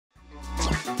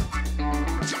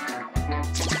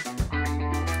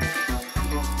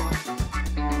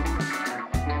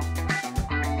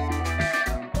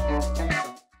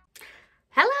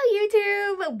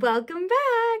welcome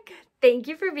back. Thank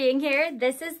you for being here.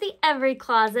 This is the Every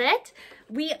Closet.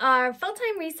 We are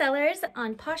full-time resellers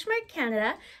on Poshmark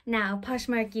Canada, now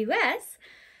Poshmark US,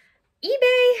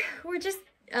 eBay, we're just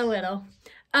a little.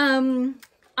 On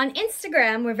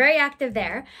Instagram, we're very active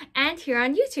there, and here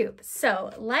on YouTube.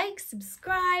 So like,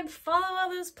 subscribe, follow all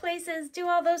those places, do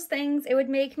all those things. It would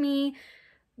make me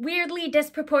weirdly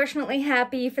disproportionately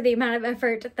happy for the amount of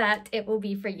effort that it will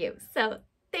be for you. So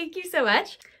thank you so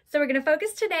much. So we're going to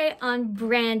focus today on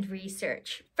brand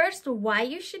research. First, why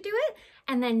you should do it,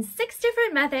 and then 6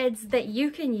 different methods that you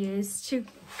can use to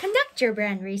conduct your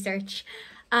brand research.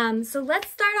 So let's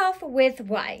start off with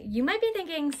why. You might be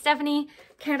thinking, Stephanie,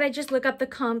 can't I just look up the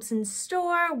comps in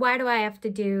store? Why do I have to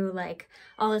do like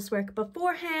all this work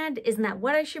beforehand? Isn't that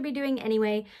what I should be doing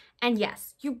anyway? And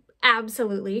yes, you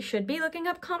absolutely should be looking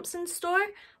up comps in store,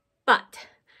 but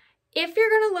if you're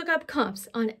going to look up comps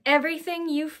on everything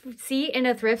you see in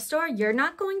a thrift store, you're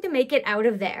not going to make it out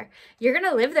of there. You're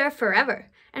going to live there forever.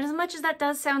 And as much as that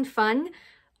does sound fun,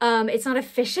 it's not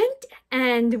efficient.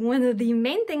 And one of the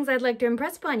main things I'd like to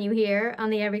impress upon you here on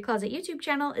the Every Closet YouTube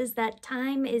channel is that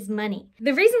time is money.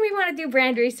 The reason we want to do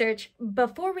brand research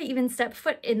before we even step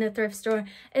foot in the thrift store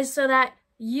is so that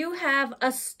you have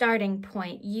a starting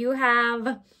point. You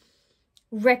have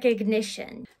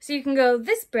recognition. So you can go,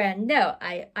 this brand, no,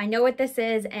 I know what this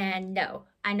is, and no,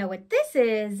 I know what this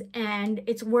is, and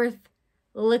it's worth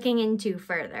looking into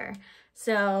further.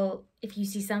 So if you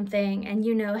see something and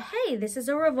you know, hey, this is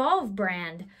a Revolve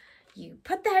brand, you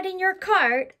put that in your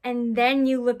cart and then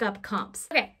you look up comps.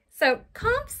 Okay, so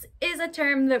comps is a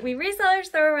term that we resellers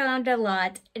throw around a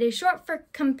lot. It is short for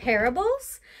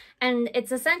comparables, and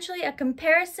it's essentially a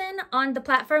comparison on the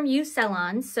platform you sell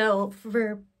on. So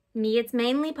for me, it's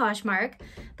mainly Poshmark,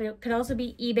 but it could also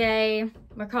be eBay,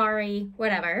 Mercari,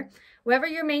 whatever. Whatever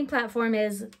your main platform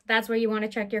is, that's where you want to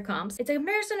check your comps. It's a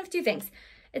comparison of 2 things.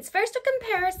 It's first a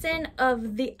comparison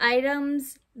of the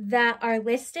items that are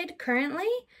listed currently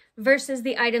versus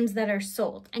the items that are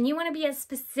sold. And you want to be as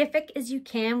specific as you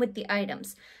can with the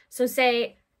items. So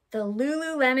say the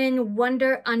Lululemon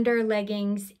Wonder Under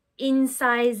leggings in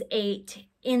size 8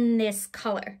 in this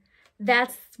color.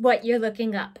 That's what you're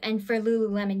looking up. And for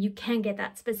Lululemon, you can get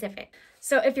that specific.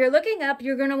 So if you're looking up,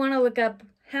 you're going to want to look up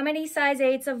how many size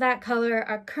 8s of that color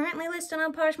are currently listed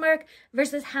on Poshmark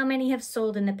versus how many have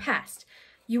sold in the past.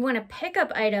 You want to pick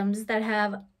up items that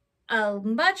have a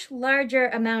much larger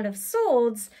amount of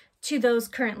solds to those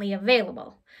currently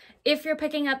available. If you're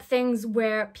picking up things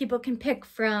where people can pick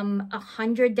from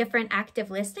 100 different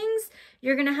active listings,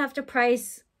 you're going to have to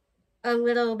price a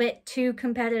little bit too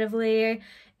competitively.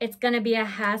 It's going to be a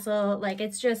hassle. Like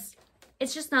it's just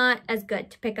not as good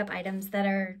to pick up items that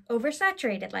are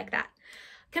oversaturated like that.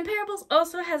 Comparables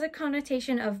also has a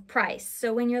connotation of price.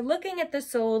 So when you're looking at the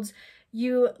solds,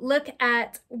 you look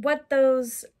at what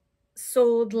those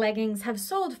sold leggings have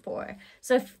sold for.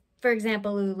 So if, for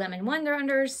example, Lululemon Wonder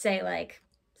Unders say like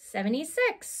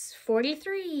 76,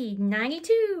 43,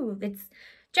 92. It's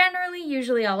generally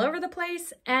usually all over the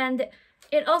place. And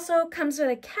it also comes with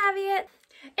a caveat.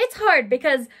 It's hard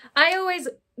because I always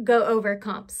go over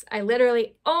comps. I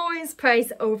literally always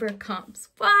price over comps.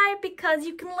 Why? Because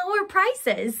you can lower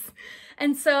prices.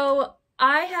 And so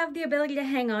I have the ability to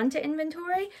hang on to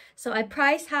inventory. So I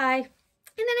price high and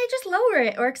then I just lower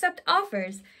it or accept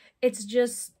offers. It's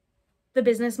just the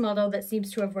business model that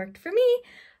seems to have worked for me.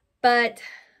 But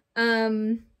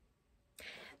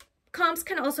comps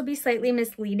can also be slightly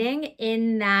misleading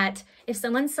in that if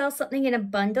someone sells something in a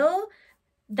bundle,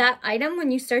 that item,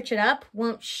 when you search it up,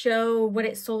 won't show what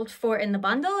it sold for in the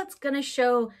bundle. It's going to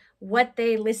show what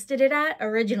they listed it at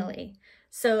originally.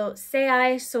 So say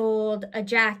I sold a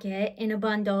jacket in a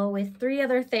bundle with 3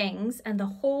 other things and the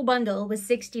whole bundle was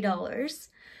 $60,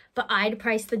 but I'd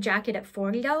priced the jacket at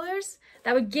 $40.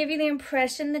 That would give you the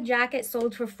impression the jacket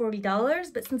sold for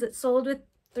 $40, but since it's sold with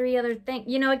 3 other things,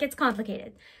 you know, it gets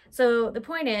complicated. So the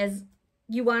point is,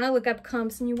 you want to look up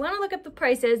comps and you want to look up the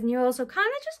prices, and you also kind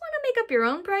of just want to make up your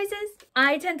own prices.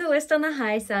 I tend to list on the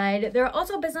high side. There are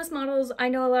also business models. I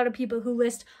know a lot of people who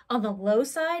list on the low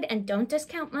side and don't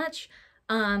discount much.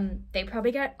 They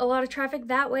probably get a lot of traffic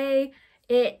that way.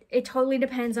 It totally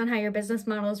depends on how your business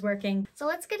model is working. So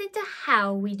let's get into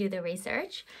how we do the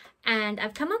research. And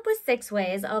I've come up with 6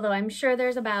 ways, although I'm sure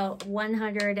there's about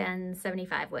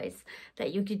 175 ways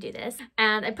that you could do this.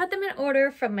 And I put them in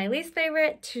order from my least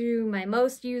favorite to my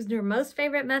most used or most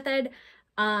favorite method,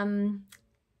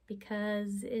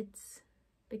 because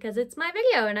it's my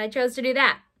video and I chose to do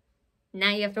that.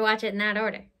 Now you have to watch it in that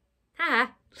order.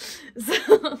 Ha!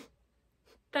 So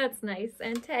That's nice.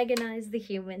 Antagonize the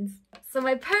humans. So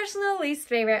my personal least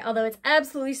favorite, although it's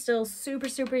absolutely still super,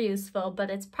 super useful, but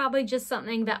it's probably just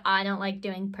something that I don't like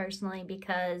doing personally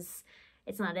because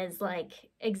it's not as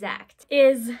like exact,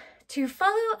 is to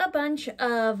follow a bunch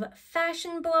of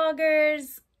fashion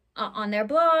bloggers on their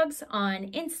blogs,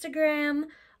 on Instagram,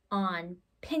 on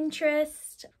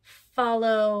Pinterest,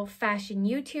 follow fashion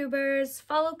YouTubers,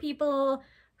 follow people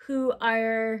who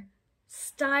are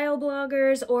style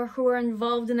bloggers or who are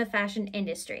involved in the fashion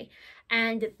industry.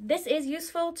 And this is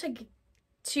useful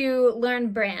to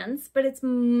learn brands, but it's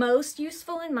most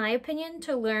useful, in my opinion,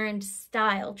 to learn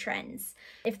style trends.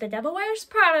 If the Devil Wears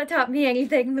Prada taught me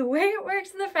anything, the way it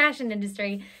works in the fashion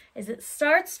industry is it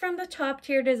starts from the top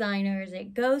tier designers,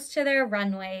 it goes to their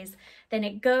runways, then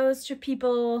it goes to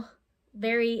people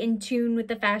very in tune with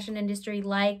the fashion industry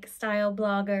like style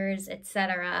bloggers,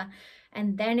 etc.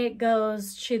 And then it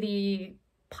goes to the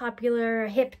popular,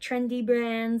 hip, trendy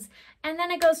brands, and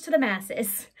then it goes to the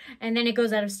masses, and then it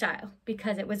goes out of style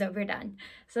because it was overdone.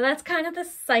 So that's kind of the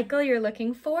cycle you're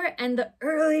looking for, and the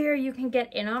earlier you can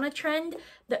get in on a trend,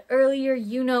 the earlier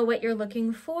you know what you're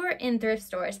looking for in thrift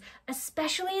stores,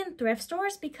 especially in thrift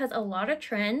stores because a lot of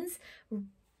trends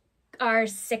are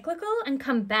cyclical and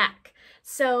come back.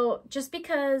 So just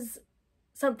because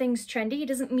something's trendy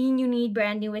doesn't mean you need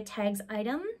brand new with tags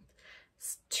items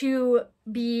to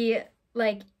be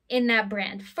like in that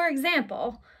brand. For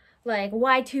example, like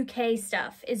Y2K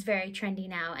stuff is very trendy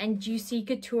now, and juicy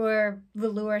couture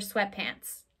velour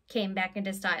sweatpants came back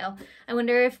into style. I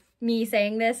wonder if me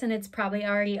saying this and it's probably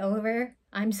already over,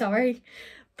 I'm sorry,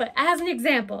 but as an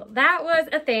example, that was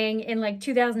a thing in like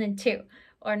 2002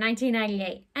 or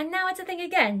 1998, and now it's a thing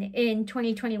again in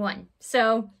 2021.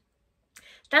 So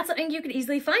that's something you could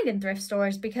easily find in thrift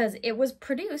stores because it was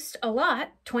produced a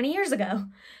lot 20 years ago.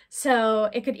 So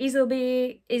it could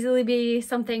easily be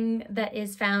something that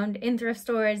is found in thrift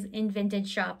stores, in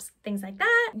vintage shops, things like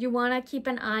that. You want to keep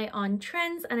an eye on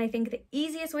trends, and I think the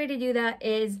easiest way to do that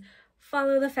is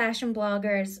follow the fashion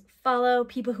bloggers, follow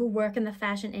people who work in the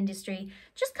fashion industry.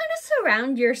 Just kind of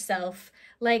surround yourself,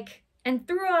 and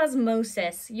through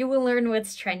osmosis, you will learn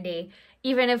what's trendy,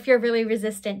 even if you're really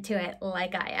resistant to it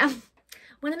like I am.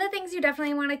 One of the things you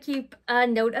definitely want to keep a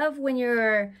note of when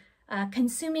you're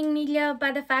consuming media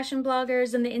by the fashion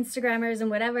bloggers and the Instagrammers and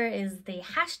whatever is the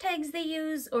hashtags they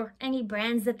use or any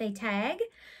brands that they tag.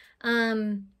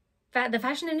 The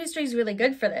fashion industry is really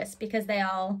good for this because they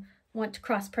all want to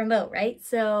cross-promote, right?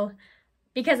 So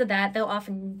because of that, they'll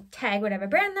often tag whatever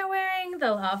brand they're wearing.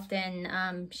 They'll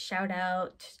often shout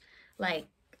out like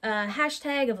a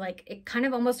hashtag of like it kind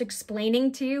of almost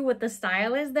explaining to you what the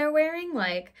style is they're wearing.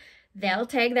 Like they'll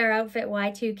tag their outfit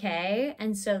Y2K,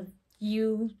 and so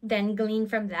you then glean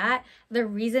from that the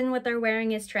reason what they're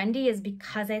wearing is trendy is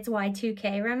because it's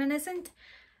Y2K reminiscent,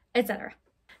 etc.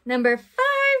 Number 5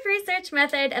 research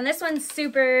method, and this one's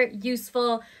super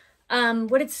useful.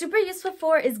 What it's super useful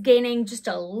for is gaining just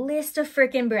a list of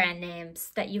freaking brand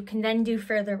names that you can then do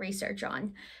further research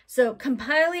on. So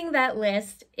compiling that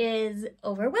list is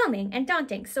overwhelming and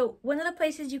daunting. So one of the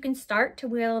places you can start to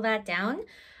whittle that down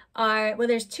are, well,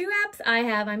 there's 2 apps I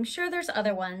have. I'm sure there's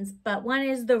other ones, but one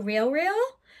is the RealReal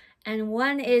and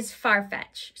one is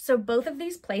Farfetch. So both of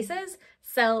these places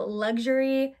sell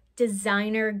luxury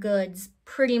designer goods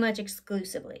pretty much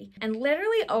exclusively. And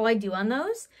literally all I do on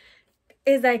those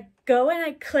is I go and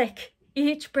I click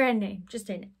each brand name just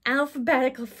in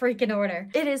alphabetical freaking order.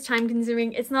 It is time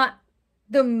consuming. It's not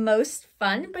the most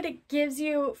fun, but it gives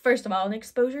you, first of all, an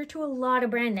exposure to a lot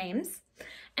of brand names.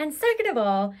 And second of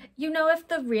all, you know if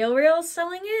the RealReal is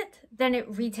selling it, then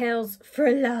it retails for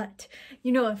a lot.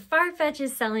 You know if Farfetch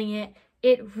is selling it,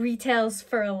 it retails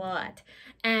for a lot.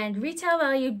 And retail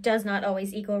value does not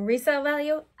always equal resale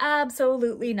value.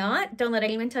 Absolutely not. Don't let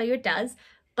anyone tell you it does.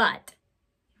 But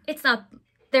it's not,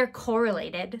 they're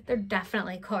correlated. They're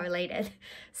definitely correlated.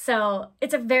 So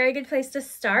it's a very good place to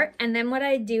start. And then what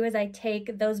I do is I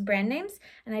take those brand names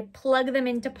and I plug them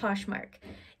into Poshmark.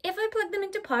 If I plug them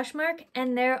into Poshmark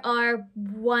and there are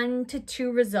 1 to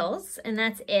 2 results and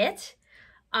that's it,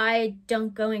 I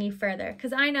don't go any further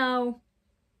because I know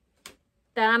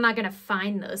that I'm not going to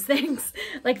find those things.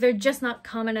 Like they're just not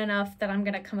common enough that I'm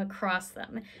going to come across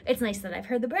them. It's nice that I've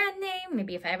heard the brand name.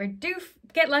 Maybe if I ever do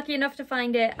get lucky enough to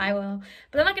find it, I will.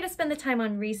 But I'm not going to spend the time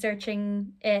on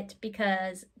researching it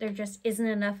because there just isn't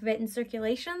enough of it in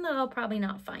circulation that I'll probably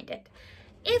not find it.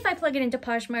 If I plug it into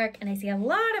Poshmark and I see a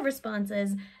lot of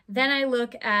responses, then I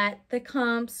look at the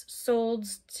comps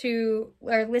solds to,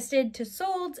 or listed to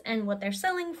solds and what they're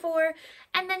selling for.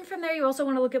 And then from there, you also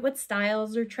want to look at what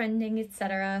styles are trending,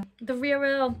 etc. The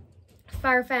RealReal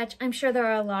Farfetch. I'm sure there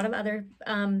are a lot of other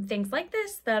things like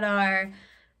this that are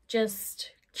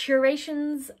just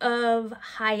curations of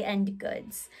high-end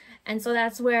goods. And so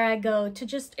that's where I go to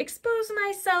just expose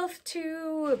myself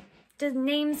to the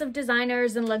names of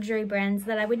designers and luxury brands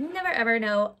that I would never ever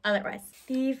know otherwise.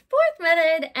 The fourth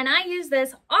method, and I use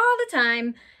this all the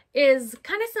time, is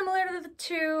kind of similar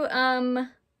to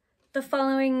the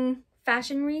following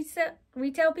fashion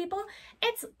retail people.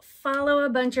 It's follow a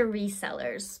bunch of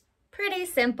resellers. Pretty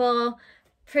simple,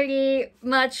 pretty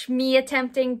much me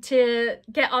attempting to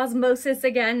get osmosis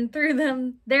again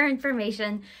through their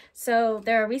information. So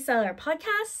there are reseller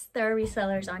podcasts, there are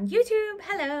resellers on YouTube,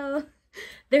 hello.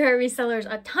 There are resellers,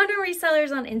 a ton of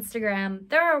resellers on Instagram,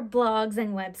 there are blogs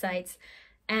and websites,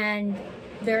 and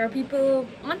there are people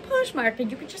on Poshmark, and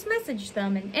you can just message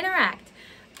them and interact.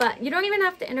 But you don't even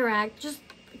have to interact, just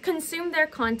consume their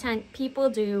content. People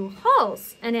do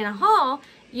hauls, and in a haul,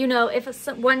 you know, if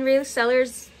one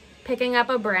reseller's picking up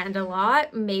a brand a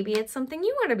lot, maybe it's something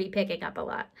you want to be picking up a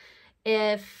lot.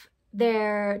 If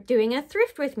they're doing a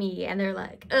thrift with me and they're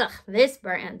like, ugh, this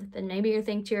brand, then maybe you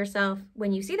think to yourself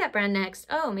when you see that brand next,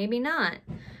 oh, maybe not.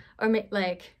 Or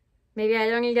like, maybe I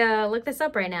don't need to look this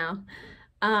up right now.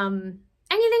 Anything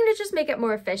to just make it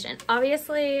more efficient.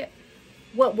 Obviously,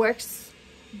 what works,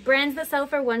 brands that sell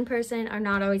for one person are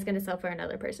not always going to sell for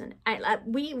another person.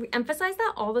 We emphasize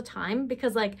that all the time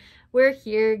because, like, we're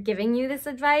here giving you this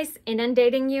advice,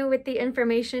 inundating you with the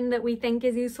information that we think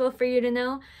is useful for you to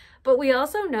know. But we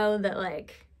also know that,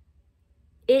 like,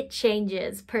 it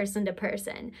changes person to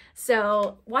person.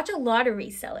 So watch a lot of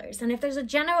resellers. And if there's a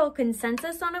general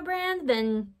consensus on a brand,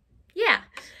 then yeah.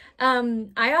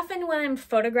 I often, when I'm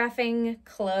photographing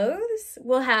clothes,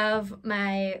 will have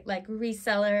my, like,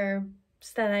 reseller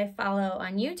that I follow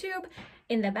on YouTube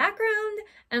in the background,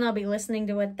 and I'll be listening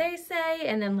to what they say,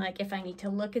 and then, like, if I need to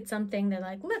look at something, they're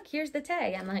like, look, here's the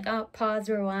tag. I'm like, oh, pause,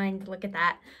 rewind, look at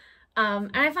that.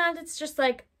 And I found it's just,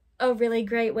 like, a really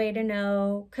great way to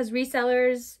know, because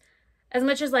resellers, as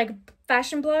much as, like,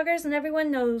 fashion bloggers and everyone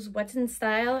knows what's in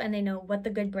style and they know what the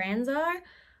good brands are,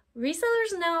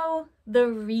 resellers know the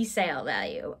resale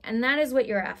value, and that is what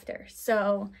you're after.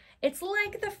 So it's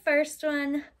like the first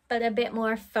one, but a bit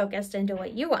more focused into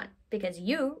what you want, because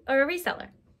you are a reseller,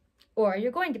 or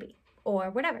you're going to be, or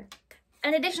whatever.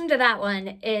 In addition to that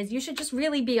one is you should just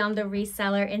really be on the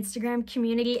reseller Instagram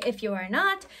community if you are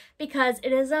not, because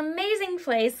it is an amazing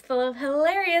place full of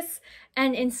hilarious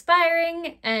and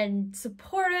inspiring and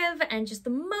supportive and just the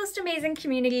most amazing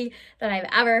community that I've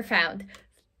ever found,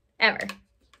 ever.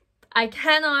 I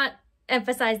cannot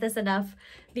emphasize this enough.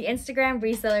 The Instagram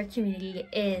reseller community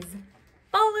is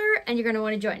baller, and you're gonna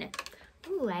want to join it.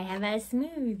 Ooh, I have a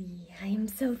smoothie. I am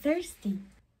so thirsty.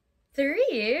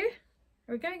 3,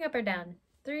 we're going up or down?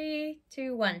 3,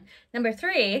 2, 1. Number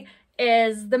 3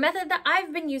 is the method that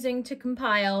I've been using to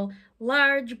compile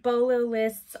large bolo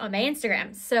lists on my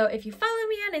Instagram. So if you follow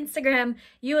me on Instagram,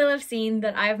 you will have seen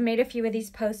that I've made a few of these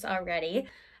posts already.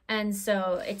 And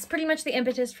so it's pretty much the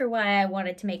impetus for why I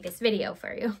wanted to make this video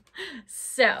for you.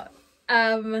 So,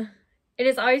 it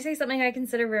is obviously something I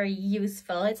consider very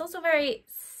useful. It's also very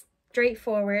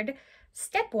straightforward,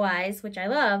 stepwise, which I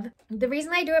love. The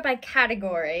reason I do it by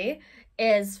category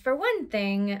is, for one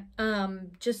thing,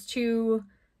 just to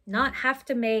not have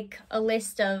to make a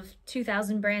list of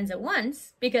 2,000 brands at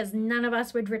once, because none of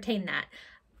us would retain that.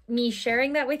 Me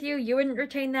sharing that with you, you wouldn't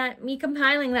retain that. Me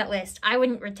compiling that list, I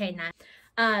wouldn't retain that.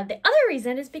 The other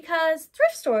reason is because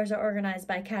thrift stores are organized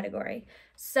by category.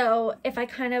 So if I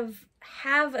kind of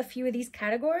have a few of these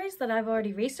categories that I've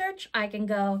already researched, I can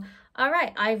go, all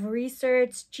right, I've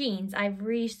researched jeans, I've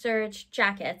researched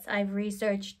jackets, I've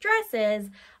researched dresses.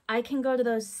 I can go to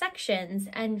those sections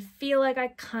and feel like I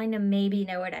kind of maybe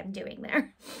know what I'm doing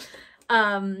there.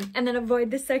 And then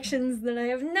avoid the sections that I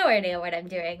have no idea what I'm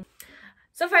doing.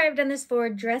 So far I've done this for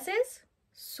dresses,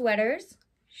 sweaters,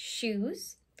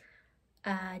 shoes,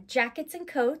 jackets and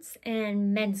coats,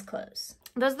 and men's clothes.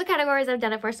 Those are the categories I've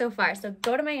done it for so far. So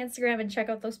go to my Instagram and check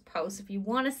out those posts if you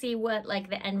want to see what, like,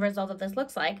 the end result of this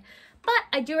looks like. But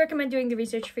I do recommend doing the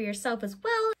research for yourself as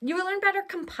well. You will learn better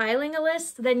compiling a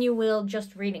list than you will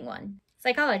just reading one.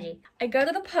 Psychology. I go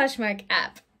to the Poshmark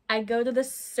app. I go to the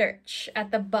search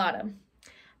at the bottom.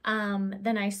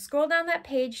 Then I scroll down that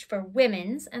page for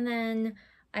women's, and then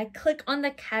I click on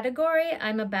the category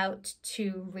I'm about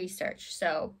to research.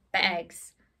 So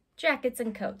bags, jackets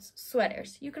and coats,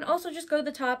 sweaters. You can also just go to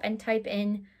the top and type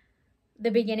in the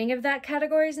beginning of that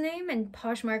category's name, and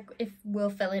Poshmark will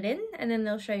fill it in, and then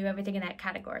they'll show you everything in that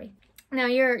category. Now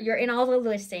you're in all the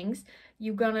listings.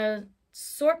 You're gonna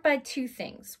sort by 2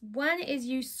 things. One is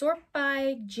you sort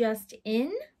by just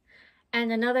in,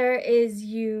 And another is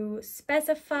you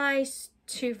specify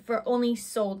for only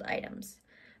sold items.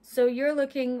 So you're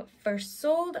looking for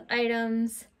sold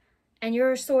items and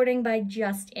you're sorting by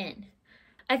just in.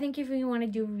 I think if you want to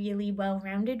do really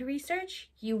well-rounded research,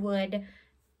 you would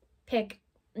pick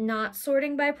not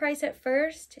sorting by price at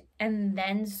first and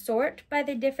then sort by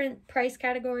the different price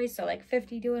categories. So like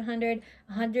 50 to 100,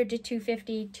 100 to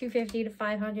 250, 250 to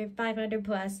 500, 500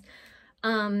 plus.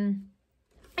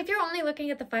 If you're only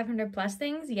looking at the 500 plus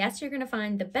things, yes, you're going to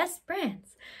find the best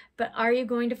brands, but are you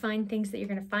going to find things that you're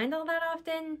going to find all that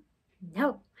often?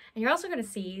 No. And you're also going to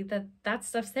see that that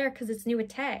stuff's there because it's new with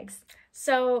tags.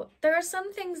 So there are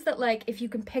some things that, like, if you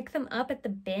can pick them up at the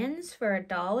bins for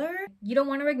 $1, you don't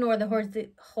want to ignore the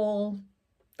whole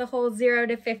 0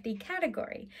 to 50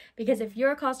 category, because if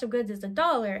your cost of goods is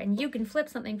 $1 and you can flip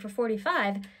something for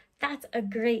 45, that's a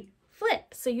great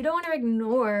flip. So you don't want to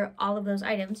ignore all of those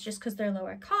items just because they're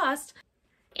lower cost.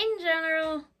 In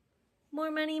general,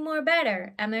 more money, more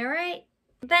better. Am I right?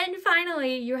 Then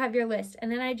finally you have your list,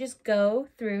 and then I just go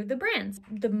through the brands.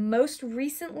 The most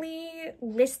recently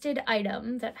listed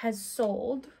item that has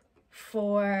sold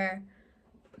for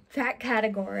that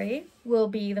category will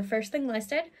be the first thing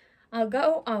listed. I'll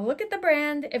look at the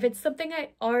brand. If it's something I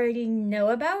already know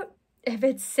about, if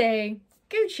it's, say,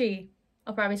 Gucci,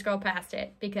 I'll probably scroll past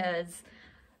it because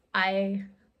I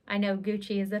know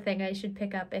Gucci is the thing I should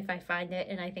pick up if I find it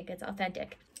and I think it's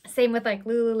authentic. Same with like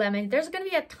Lululemon. There's going to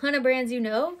be a ton of brands you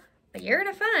know, but you're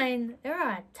going to find there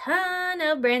are a ton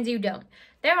of brands you don't.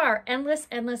 There are endless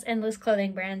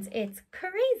clothing brands. It's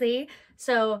crazy.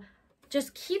 So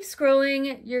just keep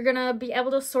scrolling. You're going to be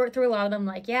able to sort through a lot of them,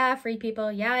 like, yeah, Free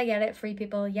People. Yeah, I get it. Free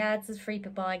People. Yeah, it's Free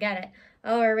People. I get it.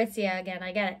 Oh, Aritzia again.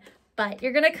 I get it. But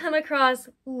you're going to come across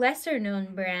lesser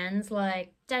known brands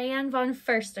like Diane von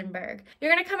Furstenberg.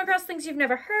 You're going to come across things you've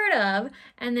never heard of,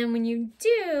 and then when you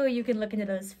do, you can look into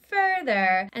those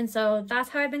further. And so that's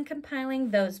how I've been compiling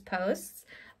those posts,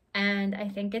 and I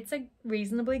think it's a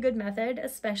reasonably good method,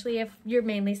 especially if you're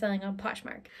mainly selling on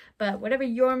Poshmark. But whatever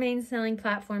your main selling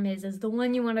platform is the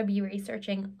one you want to be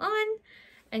researching on,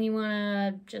 and you want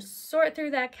to just sort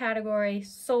through that category,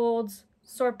 solds,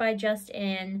 sort by just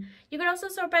in. You could also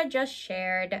sort by just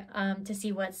shared to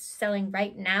see what's selling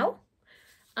right now.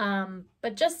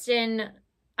 But just in,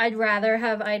 I'd rather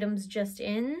have items just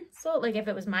in. So like if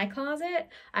it was my closet,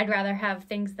 I'd rather have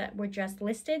things that were just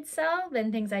listed sell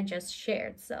than things I just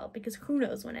shared sell, because who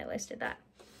knows when I listed that.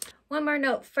 One more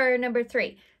note for number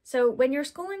 3. So when you're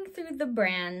scrolling through the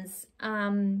brands,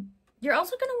 you're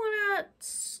also going to want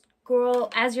to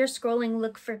as you're scrolling,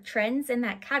 look for trends in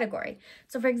that category.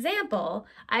 So for example,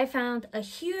 I found a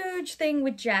huge thing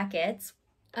with jackets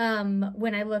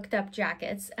when I looked up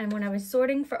jackets, and when I was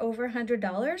sorting for over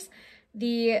 $100,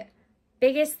 the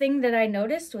biggest thing that I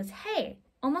noticed was, hey,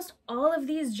 almost all of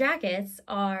these jackets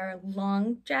are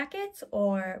long jackets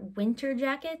or winter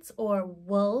jackets or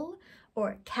wool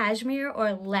or cashmere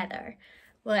or leather.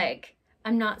 Like,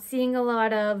 I'm not seeing a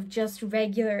lot of just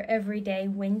regular everyday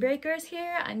windbreakers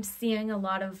here. I'm seeing a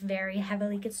lot of very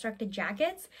heavily constructed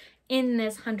jackets in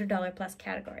this $100 plus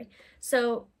category.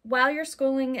 So while you're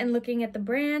scrolling and looking at the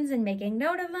brands and making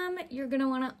note of them, you're going to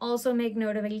want to also make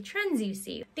note of any trends you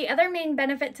see. The other main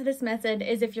benefit to this method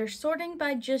is if you're sorting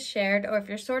by just shared or if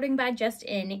you're sorting by just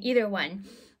in, either one,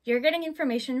 you're getting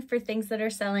information for things that are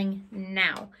selling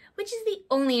now, which is the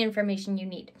only information you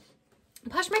need.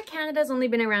 Poshmark Canada has only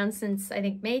been around since, I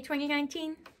think, May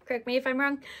 2019. Correct me if I'm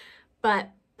wrong.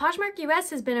 But Poshmark US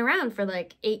has been around for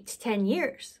like 8 to 10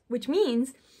 years, which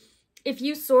means if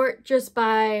you sort just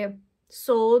by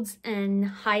solds and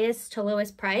highest to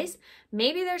lowest price,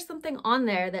 maybe there's something on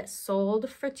there that sold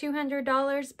for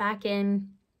 $200 back in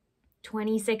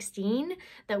 2016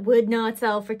 that would not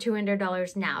sell for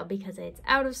 $200 now because it's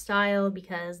out of style,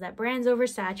 because that brand's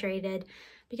oversaturated,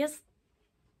 because,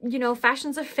 you know,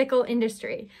 fashion's a fickle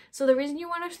industry. So the reason you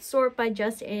want to sort by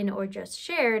just in or just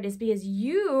shared is because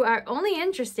you are only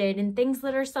interested in things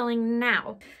that are selling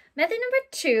now. Method number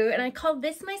 2, and I call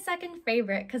this my second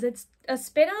favorite because it's a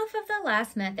spin-off of the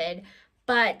last method,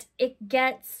 but it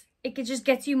just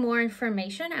gets you more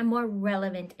information and more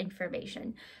relevant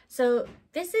information. So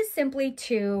this is simply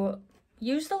to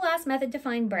use the last method to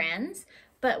find brands,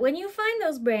 but when you find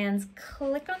those brands,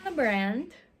 click on the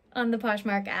brand on the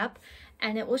Poshmark app,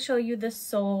 and it will show you the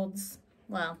solds,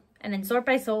 well, and then sort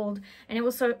by sold, and it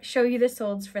will show you the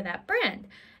solds for that brand.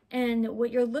 And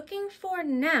what you're looking for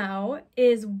now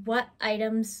is what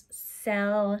items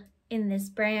sell in this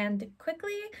brand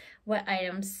quickly, what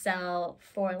items sell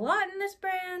for a lot in this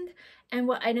brand, and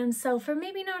what items sell for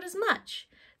maybe not as much.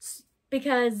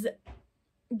 Because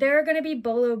there are going to be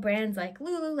bolo brands like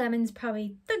Lululemon's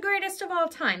probably the greatest of all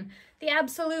time. The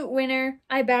absolute winner.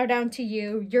 I bow down to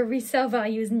you. Your resale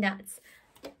value is nuts.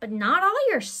 But not all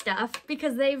your stuff,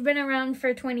 because they've been around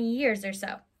for 20 years or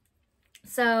so.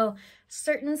 So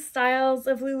certain styles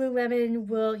of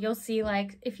Lululemon you'll see,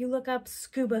 like, if you look up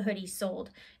scuba hoodie sold,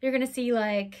 you're going to see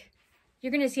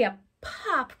a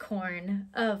popcorn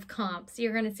of comps.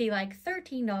 You're going to see like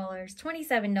 $13,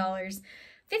 $27,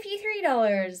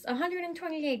 $53,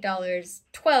 $128,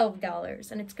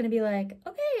 $12. And it's going to be like,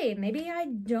 okay, maybe I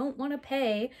don't want to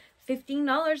pay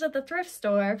 $15 at the thrift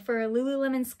store for a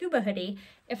Lululemon scuba hoodie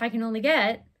if I can only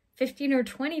get 15 or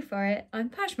 20 for it on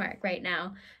Poshmark right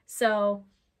now. So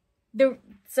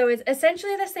it's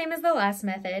essentially the same as the last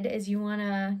method, is you want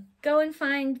to go and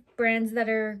find brands that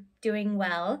are doing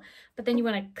well, but then you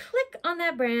want to click on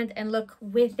that brand and look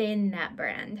within that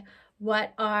brand.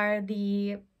 What are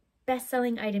the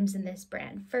best-selling items in this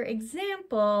brand? For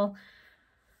example,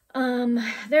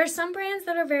 there are some brands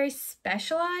that are very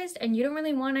specialized and you don't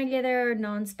really want to get their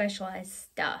non-specialized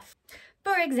stuff.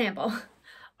 For example,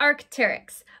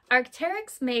 Arc'teryx.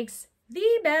 Arc'teryx makes the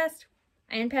best,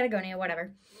 and Patagonia,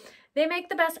 whatever. They make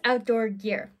the best outdoor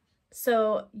gear.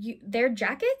 So their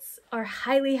jackets are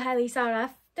highly, highly sought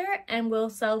after and will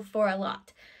sell for a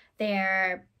lot.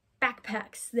 Their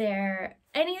backpacks, their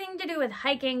anything to do with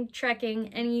hiking,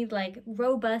 trekking, any like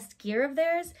robust gear of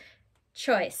theirs,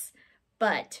 choice.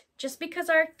 But just because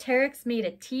Arc'teryx made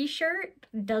a t-shirt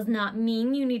does not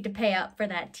mean you need to pay up for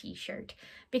that t-shirt,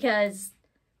 because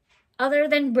other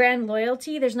than brand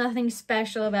loyalty, there's nothing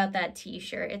special about that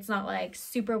t-shirt. It's not like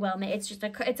super well made. It's just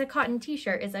it's a cotton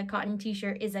t-shirt. Is a cotton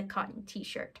t-shirt is a cotton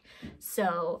t-shirt.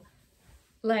 So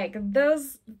like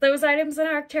those items in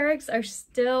Arc'teryx are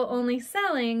still only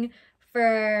selling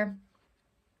for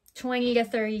 $20 to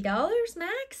 $30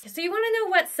 max. So you want to know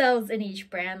what sells in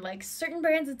each brand. Like certain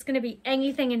brands, it's going to be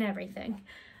anything and everything.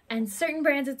 And certain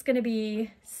brands, it's going to be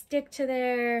stick to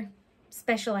their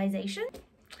specialization.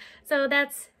 So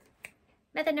that's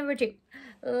method number 2.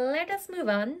 Let us move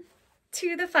on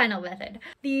to the final method.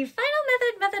 The final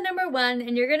method number 1,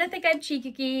 and you're going to think I'm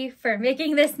cheeky for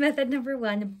making this method number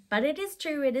 1, but it is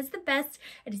true. It is the best.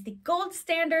 It is the gold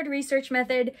standard research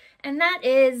method, and that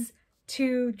is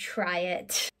to try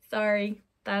it. Sorry,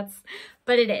 but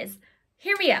it is.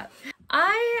 Hear me out.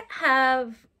 I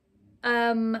have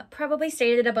probably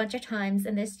stated a bunch of times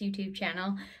in this YouTube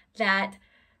channel that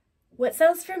what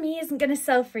sells for me isn't going to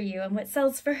sell for you, and what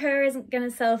sells for her isn't going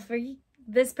to sell for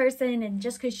this person, and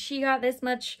just because she got this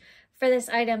much for this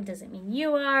item doesn't mean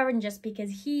you are, and just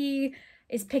because he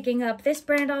is picking up this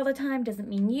brand all the time doesn't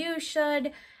mean you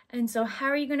should. And so how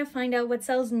are you going to find out what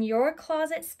sells in your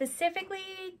closet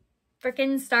specifically?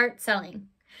 Frickin' start selling.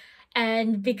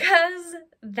 And because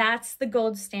that's the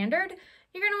gold standard,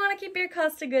 you're going to want to keep your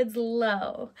cost of goods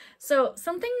low. So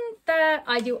something that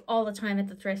I do all the time at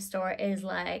the thrift store is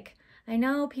like, I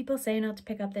know people say not to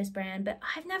pick up this brand, but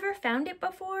I've never found it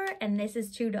before, and this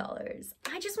is $2.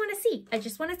 I just want to see. I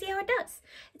just want to see how it does.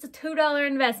 It's a $2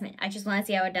 investment. I just want to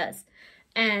see how it does.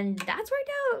 And that's worked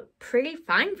out pretty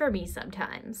fine for me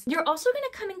sometimes. You're also going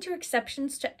to come into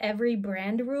exceptions to every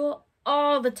brand rule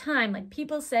all the time. Like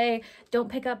people say, don't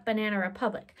pick up Banana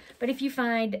Republic. But if you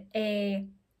find a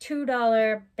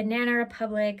 $2 Banana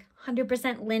Republic,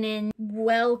 100% linen,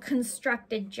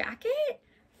 well-constructed jacket,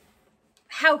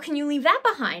 how can you leave that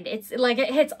behind? It's like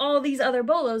it hits all these other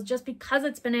bolos. Just because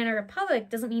it's Banana Republic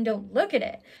doesn't mean don't look at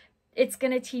it. It's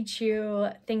going to teach you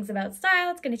things about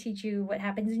style. It's going to teach you what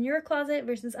happens in your closet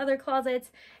versus other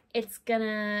closets.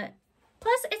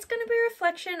 Plus, it's going to be a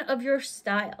reflection of your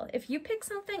style. If you pick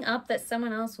something up that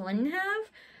someone else wouldn't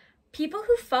have, people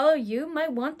who follow you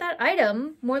might want that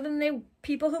item more than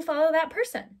people who follow that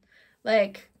person.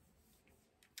 Like,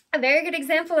 a very good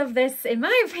example of this, in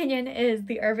my opinion, is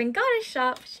the Urban Goddess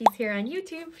shop. She's here on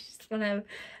YouTube. She's one of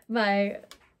my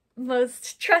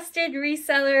most trusted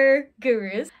reseller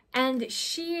gurus. And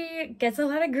she gets a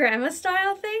lot of grandma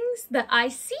style things that I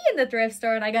see in the thrift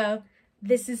store and I go,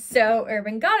 this is so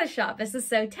Urban Goddess shop. This is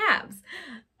so Tabs.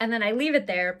 And then I leave it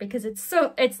there because it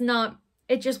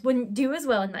just wouldn't do as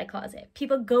well in my closet.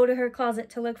 People go to her closet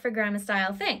to look for grandma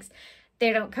style things.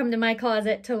 They don't come to my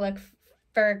closet to look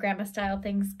for grandma style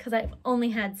things because I've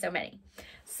only had so many.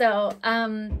 So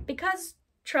because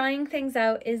trying things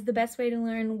out is the best way to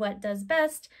learn what does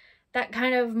best, that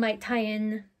kind of might tie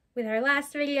in with our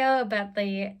last video about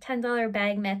the $10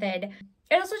 bag method.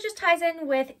 It also just ties in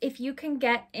with if you can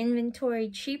get inventory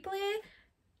cheaply,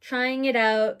 trying it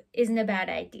out isn't a bad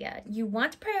idea. You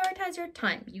want to prioritize your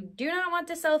time. You do not want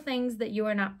to sell things that you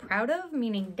are not proud of,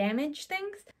 meaning damaged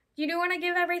things. you do want to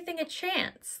give everything a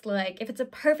chance. Like, if it's a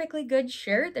perfectly good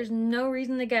shirt, there's no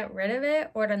reason to get rid of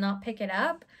it or to not pick it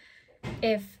up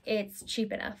if it's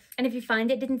cheap enough. And if you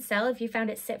find it didn't sell, if you found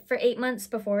it sit for 8 months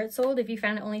before it sold, if you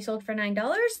found it only sold for $9,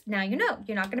 now you know,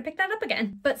 you're not going to pick that up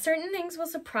again. But certain things will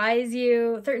surprise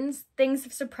you. Certain things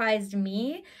have surprised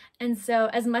me. And so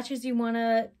as much as you want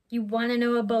to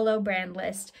know a Bolo brand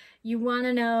list, you want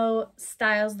to know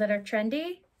styles that are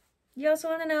trendy, you also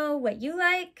want to know what you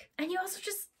like, and you also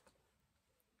just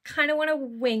kind of want to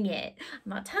wing it. I'm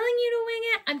not telling you to wing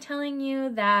it. I'm telling you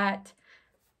that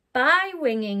by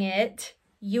winging it,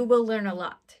 you will learn a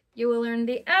lot. You will learn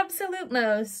the absolute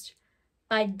most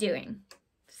by doing.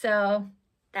 So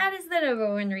that is the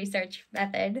 #1 research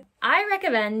method. I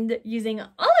recommend using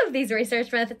all of these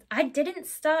research methods. I didn't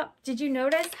stop. Did you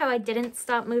notice how I didn't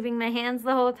stop moving my hands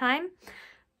the whole time?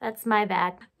 That's my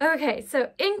bad. Okay,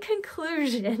 so in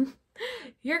conclusion,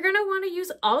 you're going to want to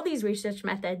use all these research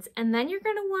methods, and then you're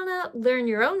going to want to learn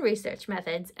your own research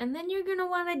methods, and then you're going to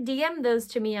want to DM those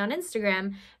to me on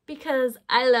Instagram because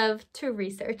I love to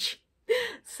research.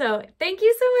 So thank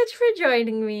you so much for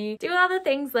joining me. Do all the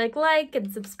things like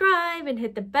and subscribe and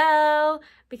hit the bell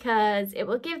because it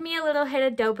will give me a little hit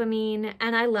of dopamine,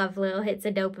 and I love little hits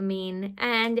of dopamine,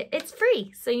 and it's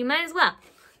free, so you might as well.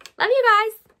 Love you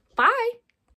guys. Bye.